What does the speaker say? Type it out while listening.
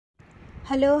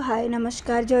Hello hi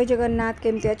नमस्कार जय जगन्नाथ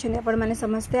केमती अच्छे आपण मैंने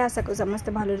समस्ते आशा को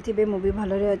समस्ते भल थे मुझे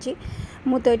भलरे अच्छी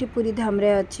मु तो ये पुरी धाम रे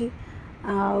अच्छी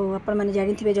आपण मैंने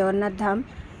जानी थे जगन्नाथ धाम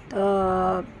तो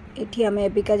ये आम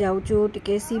एबिका जाऊँ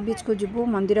टे सी बीच को जीवु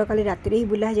मंदिर काली राति ही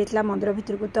बुला जाता मंदिर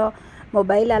भितर को तो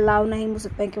मोबाइल अलाउ ना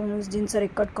मुझे कौन जिनस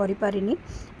रेकर्ड कर पारिनी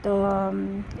तो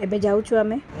एबे जाऊँ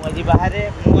आम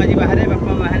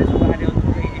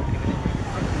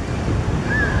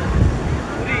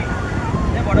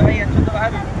बड़ भाई अच्छे तो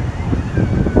बाहर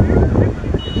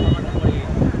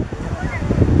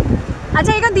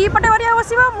अच्छा ये दी पटे वरिया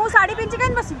बसिबो मु साड़ी पिंची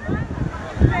कहीं बस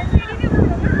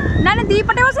ना ना दी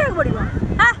पटे बस पड़ो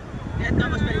हाँ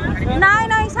नाई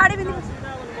नाई साड़ी पिंधि बस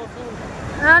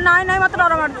नाई नाई मत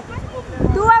डर मार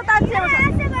तू आ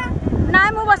नाई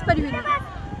मु बस पारि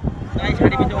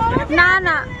ना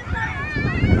ना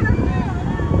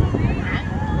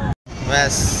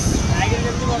बस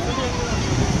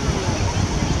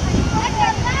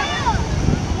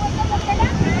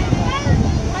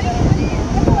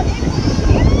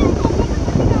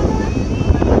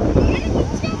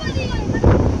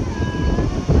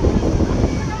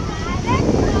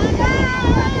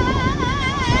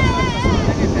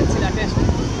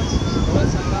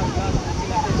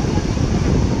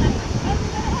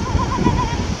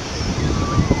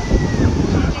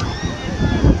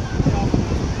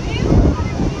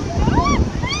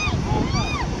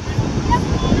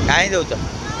कहीं दौ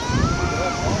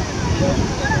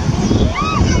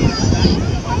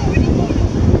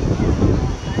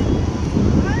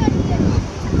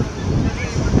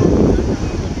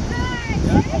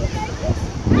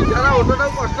ऑटोटा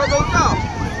कष्ट दौ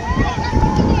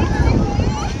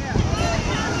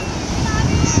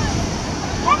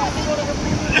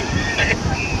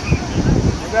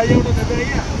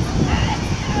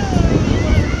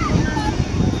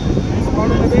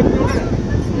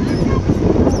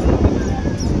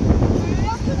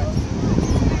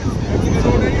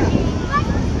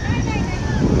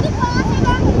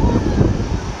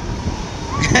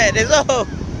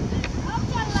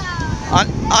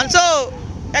अंशु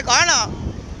ए कौन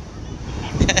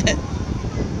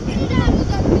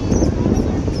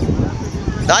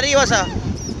धरी बस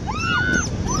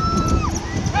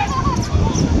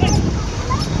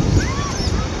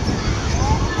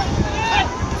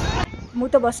मु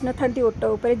तो बस न था ऑटो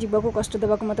उपर जीवा को कष्ट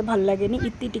देवा मत भल लगे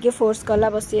इति टिके फोर्स कला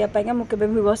बसवाई मुझे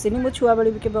भी बसनी मु छुआ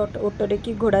बड़ी भी ऑटो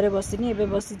कि घोड़े बसनी एवं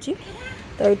बसी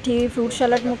तो ये फ्रूट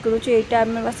सालाड मुझे किणुची यहाँ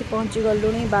आम आसी पहुँची गलु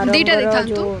बारंबर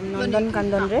जो नंदन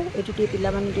कांदन रे ये पिला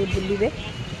माने बुलिबे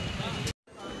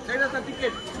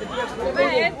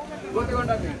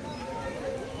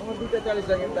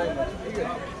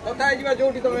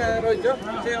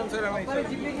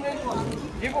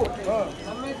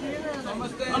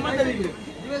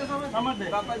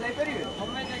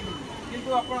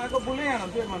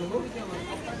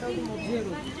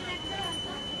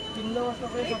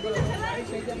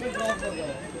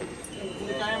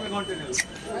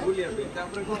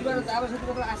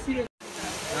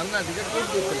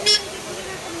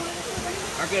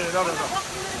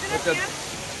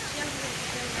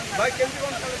भाई केमती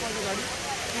कौन गाड़ी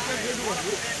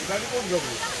गाड़ी कौन गाड़ी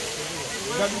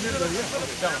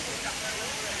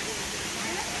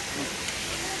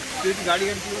गाड़ी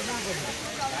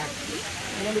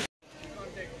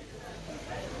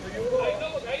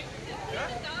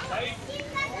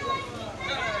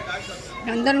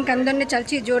नंदन कांदन ने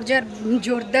चलती जोरदार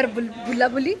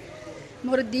बुलाबुली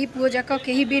मोर दी पुओ जाक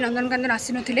कहीं भी नंदन कांदन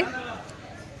आसी नथिले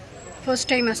फर्स्ट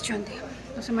टाइम आछंती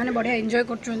तो से माने बढ़िया एंजॉय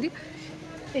करछंती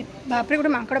बापरे गोटे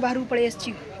मांकड़ बाहर पलि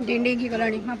आसी डें की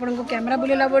गलानी आपन को कैमरा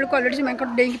बुलेला बेल को ऑलरेडी मांकड़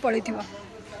डें की पलि थिबा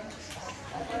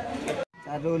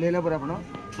चार ओलेला पर आपन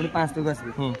पुनी 5 टक आसी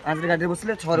 5 गाड़ी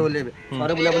बसले 6 रे ओलेबे 6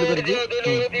 रे बुला बुली कर दी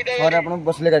 6 रे आपन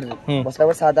बसले गाड़ी रे बसला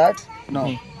पर 7 8 9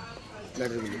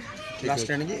 गाड़ी रे बुली लास्ट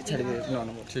ट्रेन की छाड़ी दे 9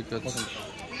 नंबर ठीक है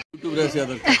यूट्यूब रे आसिया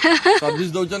दरकार सर्विस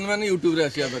दउचन माने यूट्यूब रे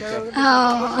आसिया दरकार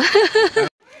हां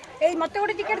ए मते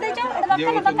गोटे टिकट दे जा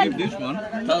this one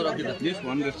this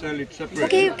one this style it's separate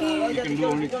okay okay you can do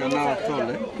only chana also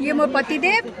ये मोर पति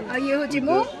देव और ये होची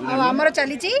मो और हमर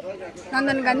चली छी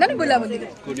नंदन कांदन बुलाबुली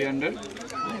coriander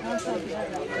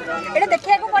एटा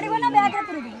देखिया को पड़िबो ना बैग रे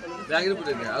पुरबी बैग रे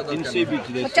पुरे दे in sea beach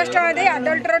 50 टका दे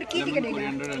अडल्ट रोड की ticket they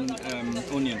coriander and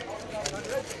onion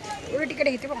ओरे टिकट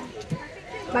हेतिबो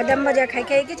बादाम भजा खाई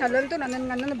खाई कि चलंतु नंदन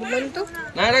कांदन बुलंतु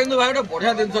ना रे কিন্তু ভাই এটা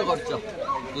বড়িয়া দিনছ করছ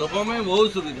লোক মে বহুত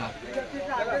সুবিধা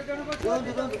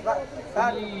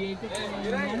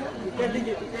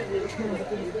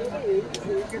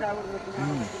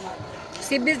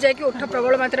सी बीच जाकि ओठ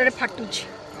प्रबल मात्रा रे फाटुछि।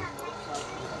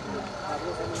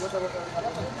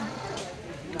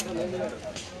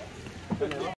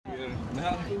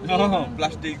 No,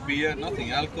 plastic, beer, nothing.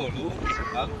 Alcohol.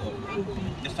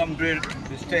 Just some great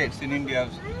states in India.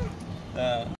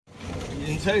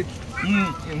 Inside?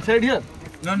 Inside here?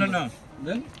 No.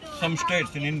 Then some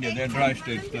states in India, they're dry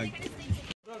states like.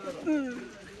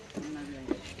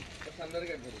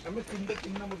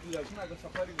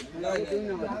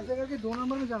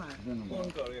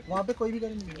 वहाँ पे कोई भी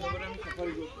करेंगे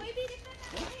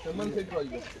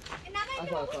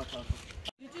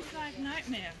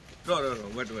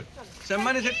wait.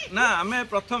 ସେମାନେ ନା ଆମେ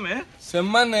ପ୍ରଥମେ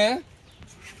ସେମାନେ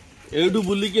ଏଇଠୁ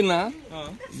ବୁଲିକି ନା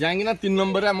ଯାଇକି ନା 3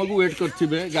 ନମ୍ବରରେ ଆମକୁ ୱେଟ୍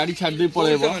କରିଥିବେ ଗାଡି ଛାଡି ଦେଇ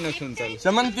ପଳେଇବ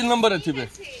ସେମାନେ 3 ନମ୍ବରରେ ଥିବେ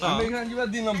ଆମେ ଏখানে ଯିବା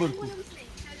 2 ନମ୍ବରକୁ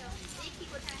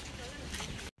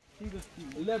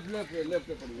ଲେଫ୍ଟ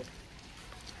ପଡିବ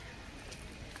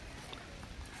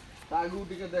ତାଗୁ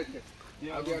ଟିକେ ଦେଖେ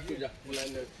ଆगे आके जा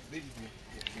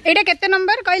एटा केते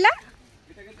नंबर कहला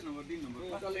एटा केते नंबर 3 नंबर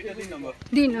चल एटा 3 नंबर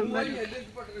 3 नंबर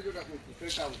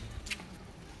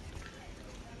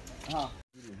हां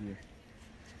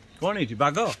कोन एठी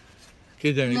बाग के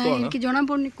जानी कोन कि जणा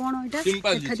पड़नी कोन एटा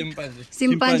चिंपांजी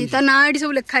चिंपांजी ता ना एठी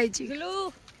सब लिखाई छी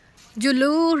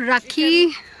जुलू राखी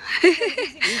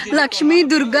लक्ष्मी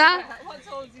दुर्गा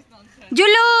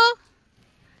जुलू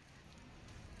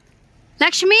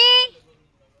लक्ष्मी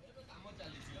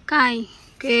काई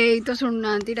के तो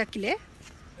सुनना डाकिले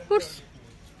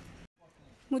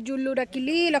मु जुल्लू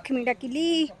डाकिली लक्ष्मी डाकिली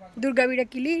दुर्गा भी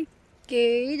डाकिली के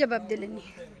जवाब देलेनी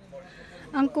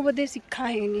हमको बोधे शिक्षा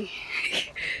है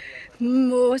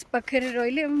मो पाखे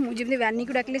रही मुझे वानी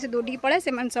को डाकिले से दौड़ी पड़े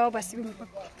से सब आसबे मो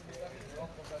पाख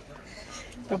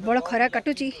प्रबल खरा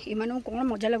काटुची एमान कौन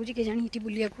मजा लगुच के जानी ये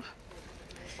बुलिया को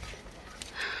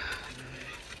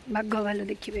बाघ भालू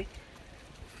देखिए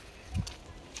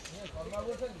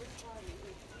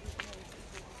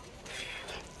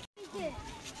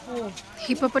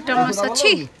हिपोपोटामस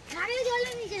अच्छी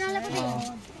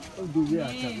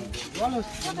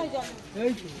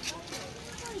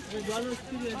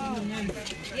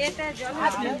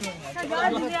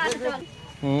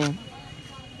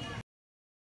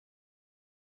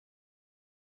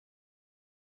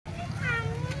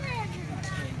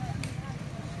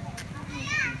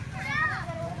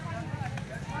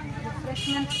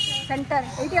सेंटर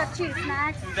एटी अच्छी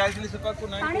स्नैक्स जाइसली सपा को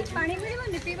नहीं पानी मिलिबो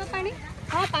नि पीबो पानी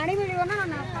हां पानी मिलिबो ना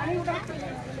ना पानी उठा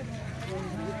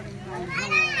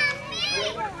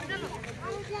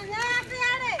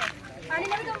पानी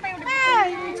मिल तुम पे उठा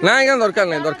नहीं क्या दरकार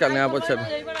नहीं आप अच्छा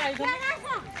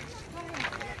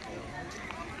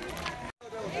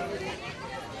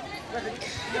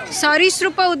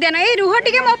सरीसृप उद्यान ए रुह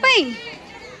टिके मो पई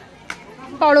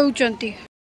पळौचंती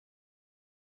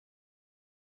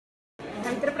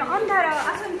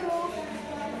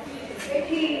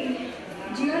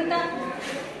जीवंता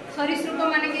सरीसृप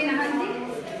मान के नहांती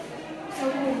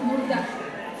सब मुर्दा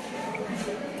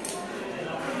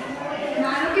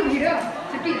मान की भीड़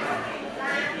सेठी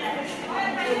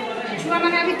छुआ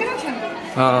माने भीतर अछन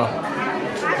हां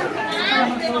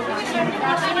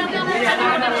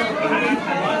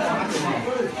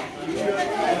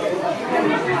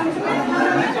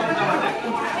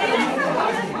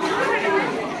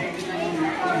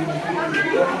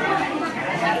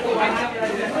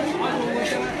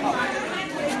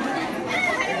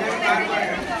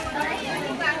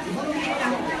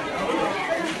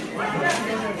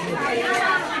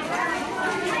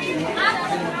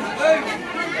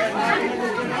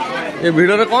ये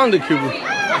वीडियो रे कौन देखिबू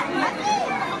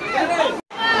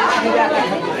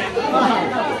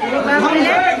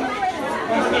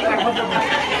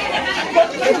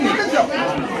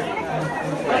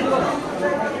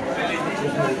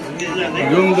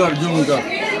जूम कर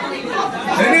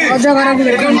अजा घर को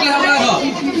देखो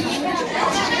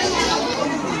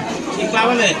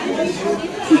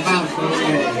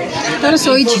तार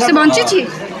सोई छी से बंची छी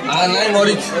आ नहीं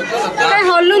मरी काय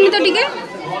हल्लुनी तो टिके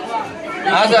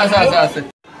आसे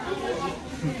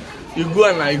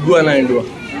इगुआना इंडुआ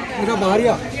पूरा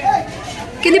बाहरिया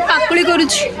किनी पाकुली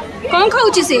करूछ कोन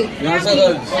खाउची से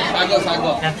साग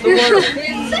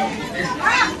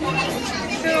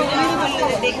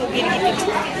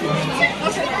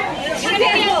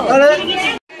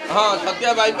हाँ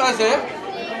छतिया बाईपास है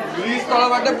ब्रिज तल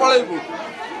बाटे पळेबू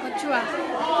अच्छुआ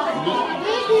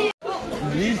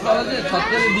ब्रिज तल जे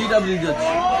छतिया रे दीटा ब्रिज अछि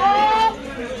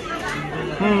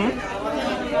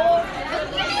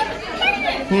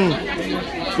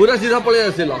पूरा सीधा पळे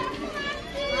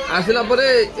आसिला परे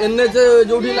एनएच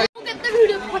जोठी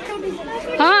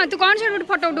हां तू कौन से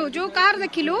फोटो उठो जो कार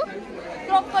देखिलु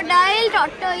क्रोकोडाइल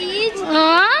टॉर्टोइज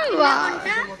हां वाह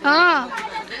हां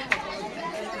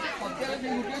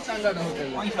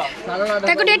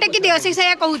ताको टे टेकी दियो से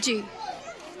सया कहूची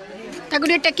ताको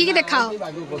टे टेकी के देखाओ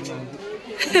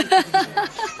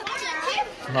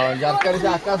हां जानकारी से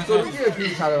आकाश करू के फिर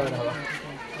 8:30 हवा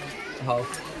हां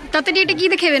तते टे टेकी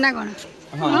देखेबे ना कोन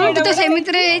हां तो सेमित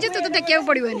रे जे तो टेकिया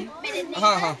पड़िबनी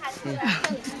हां हां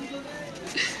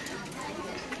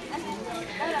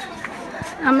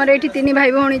हमर एठी तीन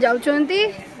भाई भौणी जाउछंती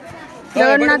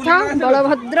जगन्नाथ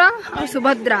बलभद्र और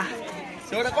सुभद्रा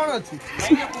सेटा कोन अछि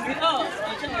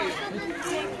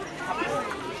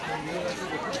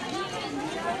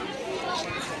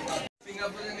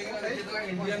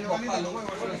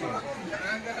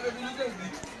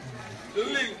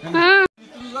हां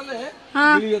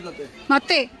हां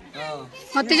मते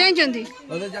मते जाई जंदी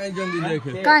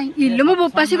देखे काई इल्लो मो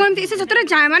बोपासी कोन से सतरे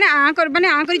जाय माने आ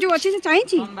करी जो अछि से चाहि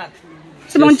छी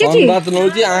से बंची छी बात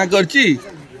नौची आ करची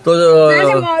तो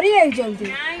से मरी आई जल्दी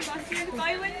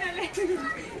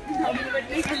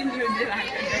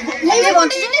ये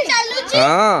बंची ने चालू छी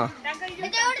हां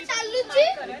एटा और चालू छी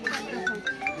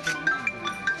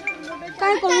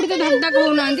काई कोउड तो धंदा को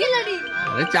नांदी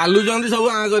अरे चालू जंदी सब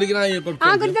आ करी कि ना ये पर आ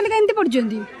करी तले केंती पड़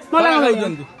जंदी मला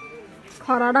खाउजंदी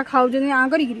खराडा खाउ जंदी आ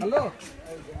करी कि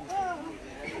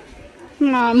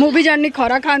ना मु भी जाननी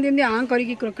खरा खान दिंदी आ करी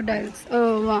कि crocodiles oh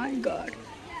my God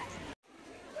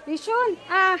ईशोन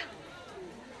uh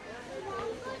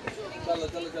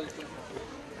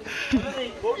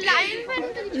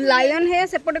lion है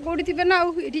सेपटे कोठी थिबे ना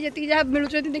इठी जति जा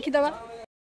मिलुचती देखि दबा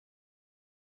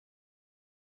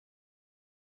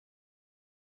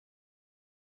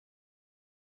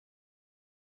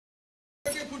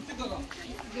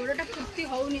गोड़टा फुर्ती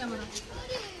होउनी हमरा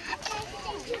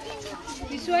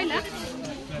ईशो आइला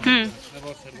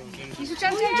ईशो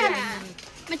चल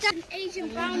मतलब एशियन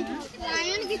ब्राउन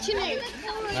लायन किछि नै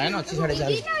लायन अछि 4.5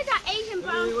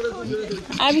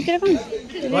 आ भीतर कोन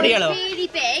घड़ियालो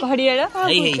घड़ियालो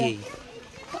हे हे हे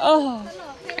ओहो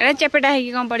एटा चेपेटा है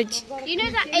कि कम पड़ी छी You know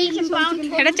that Asian brown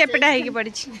tortoises? एटा चेपेटा है कि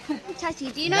पड़ी छी Chachi,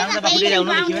 do you know that Asian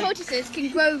brown tortoises can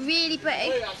grow really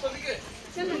big?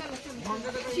 Super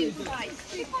big.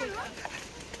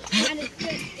 And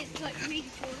it's like really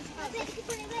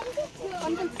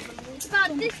tall. It's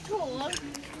about this tall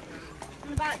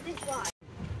and about this wide.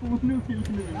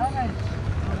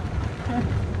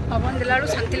 पवन दिलाड़ू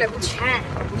शांति लागुଛି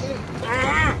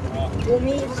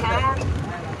ভূমি সাপ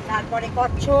তারপরে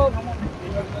কচ্ছপ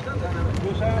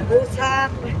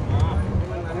গোসাপ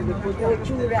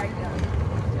প্রচুর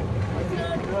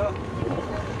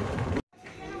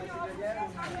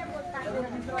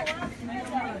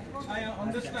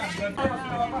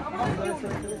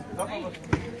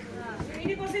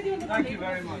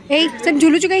ए सब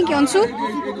झुलुछु कहीं कि अंशु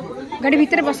गाड़ी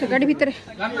भीतर बस गाड़ी भीतर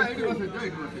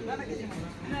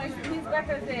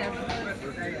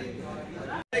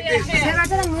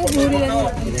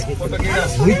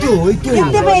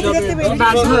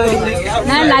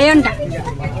ना लायन टा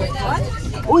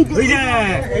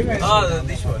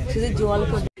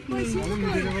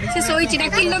से सोई चिड़ा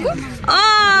किन लगू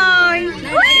ओय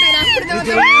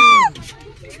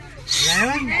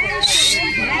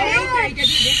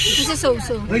से सो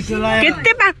सो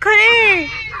केते पाखरे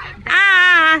आ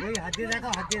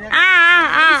आ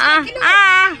आ आ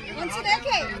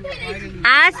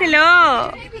आसलो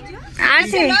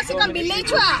आसे कम बिल्ली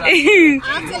छुआ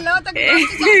आसलो तक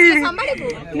संभाले को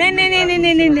नहीं नहीं नहीं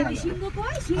नहीं नहीं नहीं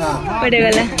पड़े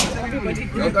वाला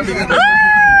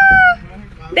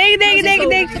देख देख देख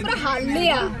देख पूरा हाल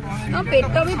लिया और पेट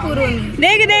भी पूरा नहीं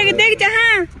देख देख देख जहां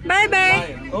बाय बाय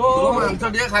ओ मांस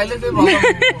दिया खाइले से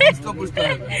इसको पूछता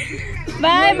है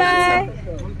बाय बाय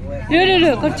रो रो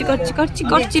रो करची करची करची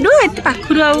करची रो एते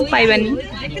पाखुरु आ पाइबानी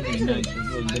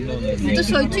तो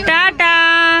सोची टाटा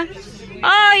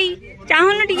ओय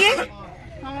चाहनु टिके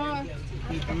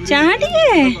चाह टिके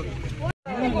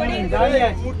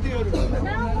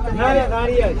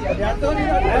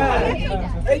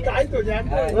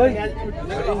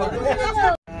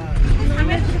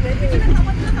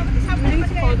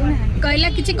कहला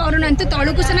किछि करू ना तू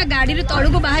तळु को सेना गाड़ी रे तळु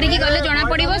को बाहर की गले जना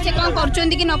पड़िबो से कोन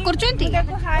करचोंती कि न करचोंती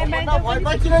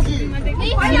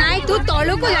नाइ तू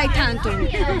तळु को जाई थांतु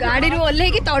गाड़ी रो ओल्हे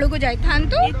की तळु को जाई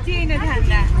थांतु एची न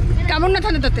थांता कामन न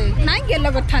थांते तते नाइ गेलो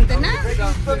कर थांते ना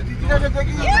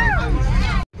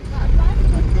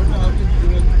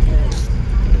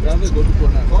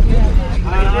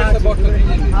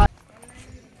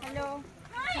हेलो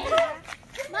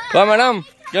का मैडम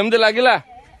केमते लागिला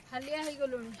हालिया हे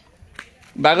गलोनी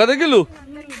बाघ देखिलु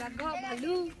बाघ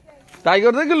भालू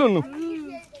टाइगर देखिलु नु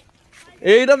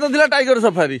एइटा तो दिला टाइगर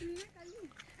सफारी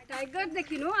टाइगर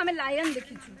देखिनु हमें लायन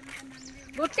देखिछु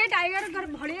गोटे टाइगर घर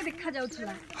भलिया देखा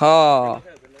जाउछला हां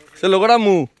से लोकटा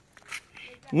मु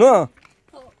नुह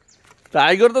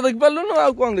टाइगर तो देख पालु न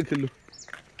आउ कौन देखिलु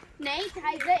नहीं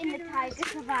tiger in the tiger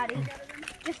safari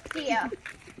just here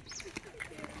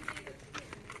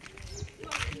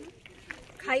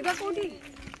खाइबा कोठी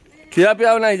खिया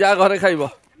पिया नहीं जा घरे खाइबो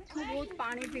बहुत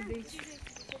पानी पी देछि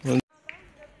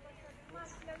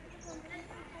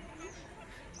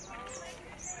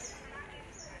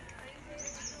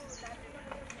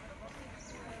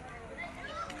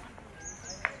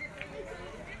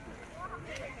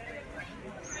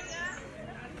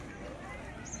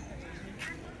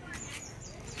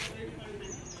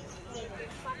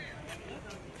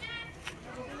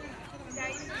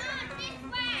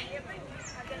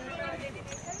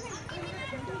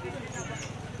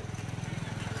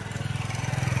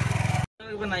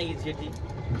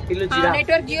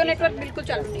नेटवर्क जियो नेटवर्क बिल्कुल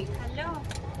चालू नहीं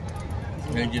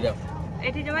नहीं जीरा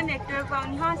एठी जमा नेटवर्क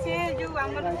पाउनी हां से जो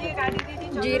हमर जे गाड़ी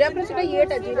दीदी जीरा पर सेटा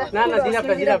येटा जीरा ना ना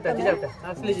जीरा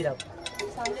असली जीरा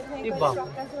ई बाप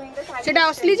सेटा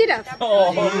असली जीरा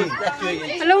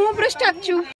हेलो मो पर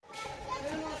स्टैच्यू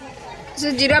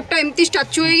से जिराफटा एमती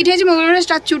स्टैच्यू इठे जे मगर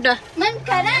स्टैच्यूटा मन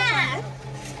करा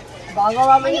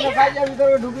बागवा में नफा जा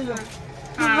भीतर ढुकी जा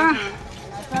हां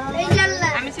ए जल्ला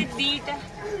हमें से दीटा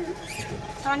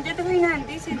संजय तो ही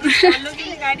नांदी से चलो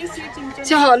की गाड़ी से चिंचो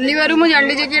से हल्ली बारू मो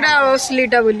जांडी जे केडा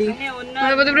असलीटा बोली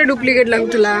मते बोते पूरा डुप्लीकेट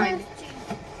लागुतला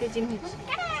के चिन्ह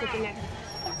सेटी लागे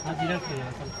हां जीरा खेला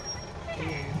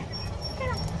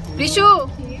ऋषु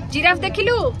जिराफ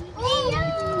देखिलु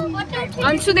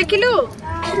अंशु देखिलु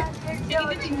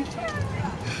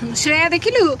श्रेया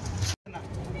देखिलु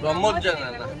प्रमोद जना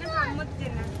ना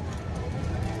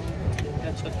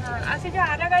आ से जो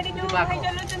आरा गाड़ी जो भाई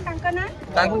चलो चन तांका ना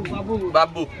बाबू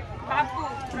बाबू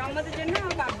प्रमोद जना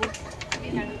बाबू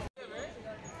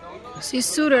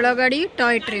शिशु रेलगाड़ी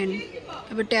टॉय ट्रेन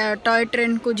अब टॉय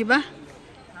ट्रेन को जिबा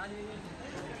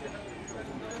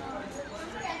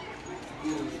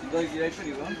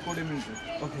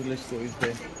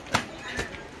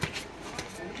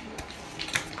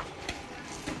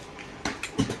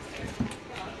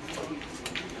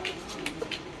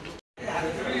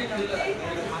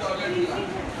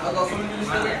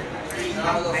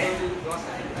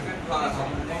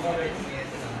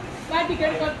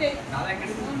टिकट करते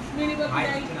मिनी बस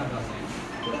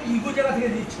इनको जगह থেকে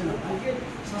দিচ্ছে না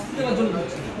সস্তা জন্য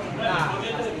দিচ্ছে না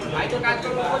ভাই তো কাজ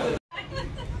করব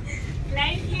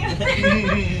लाइट लिया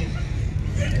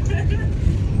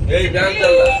ए ध्यान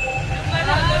चल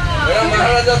मेरा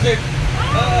महाराजा सिंह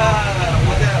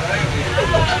मजा आ रहा है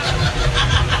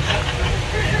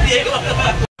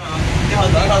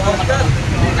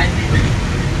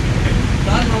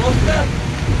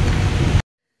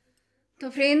तो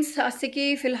फ्रेंड्स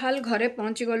आसिकी फिलहाल घरे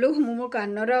पहुँची गलु मो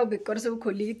कानर आ बेकर सब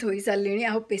खोलिकी थोई सारे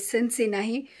आ पेसेंस ही ना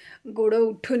गोड़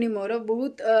उठुनी मोर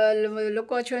बहुत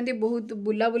लोक अच्छा बहुत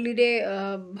बुलाबुली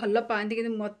भल पाती कि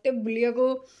मत बुलिया को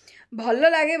भल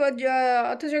लगे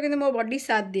अथच कि मो बॉडी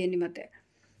साथ दिएनि मत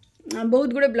बहुत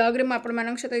गुड़े ब्लॉग रे आपण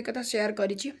मान सहित एक कथा शेयर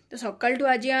करी तो सकाल टू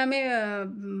आज आम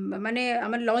माने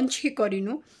आम लंच ही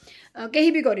करूँ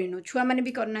कहीं भी करूँ छुआ मैंने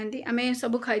भी करना आम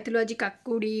सब खाई आज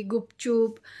काकुड़ी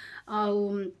गुपचुप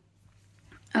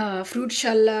फ्रूट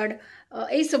सलाड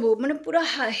यही सब माने पूरा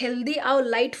हेल्दी आउ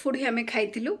लाइट फूड ही आम खाई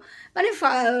माने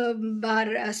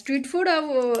बाहर स्ट्रीट फूड आ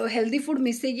हेल्दी फूड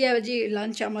मिसेकी आज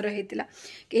लंच आमर होता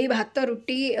कहीं भात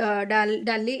रुटी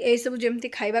डाली यही सब जमती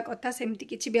खाइबा कथा सेमती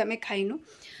किसी भी आम खाइनु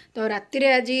तो राति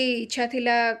रे आज इच्छा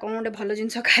थिला कौन गोटे भल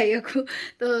जिनस खाइया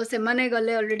तो से माने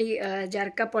गले ऑलरेडी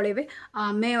जारका पड़ेबे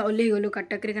आमे ओल्ही गलु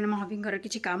कटक रे मो हबींकर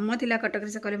किछि काम थिला कटक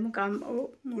रे से कहले मु काम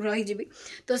रही जीबी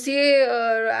तो सी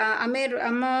आमे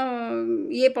आम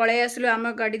ये पळे आसलो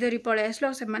आम गाड़ी धरी पळे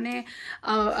आसलो से माने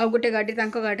आ गोटे गाड़ी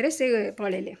तांको गाड़ी रे से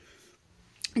पळेले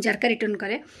जारका रिटर्न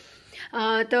करे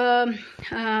तो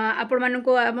आपण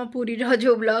मानको आम पुरी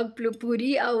जो ब्लॉग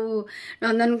पुरी आउ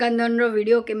नंदनकानन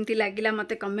वीडियो केमती लगिला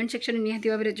मते कमेंट सेक्शन निहाती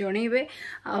भाव में जनइबे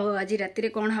आज राति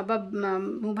कौन हवा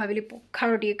मु भाविली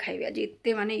पखाड़ टे खाइबे आज एत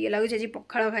माने ये लगे आज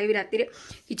पखाड़ खाइबी राति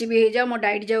किसी भी हो जाओ मो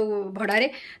डाइट जाऊ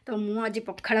भड़ारे तो मु आज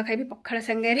पखाड़ खाइबी पखाड़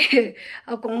संगे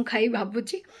आ कौन खाई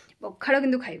भावुची पखाड़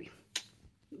किंतु खाइबी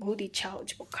बहुत इच्छा हो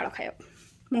पखाड़ खाइबा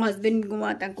मो हजबैंड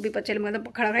को भी पचारे मैं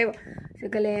पखाड़ खाइब से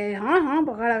कहले हाँ हाँ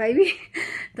पखाड़ खाइबी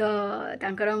तो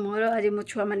तांकर मोर आज मो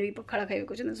छुआ मैंने भी पखाड़ खाइबे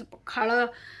कहते पखाड़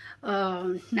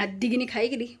नादिकिनी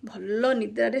खाई भल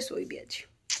निद्रा शोबी आज।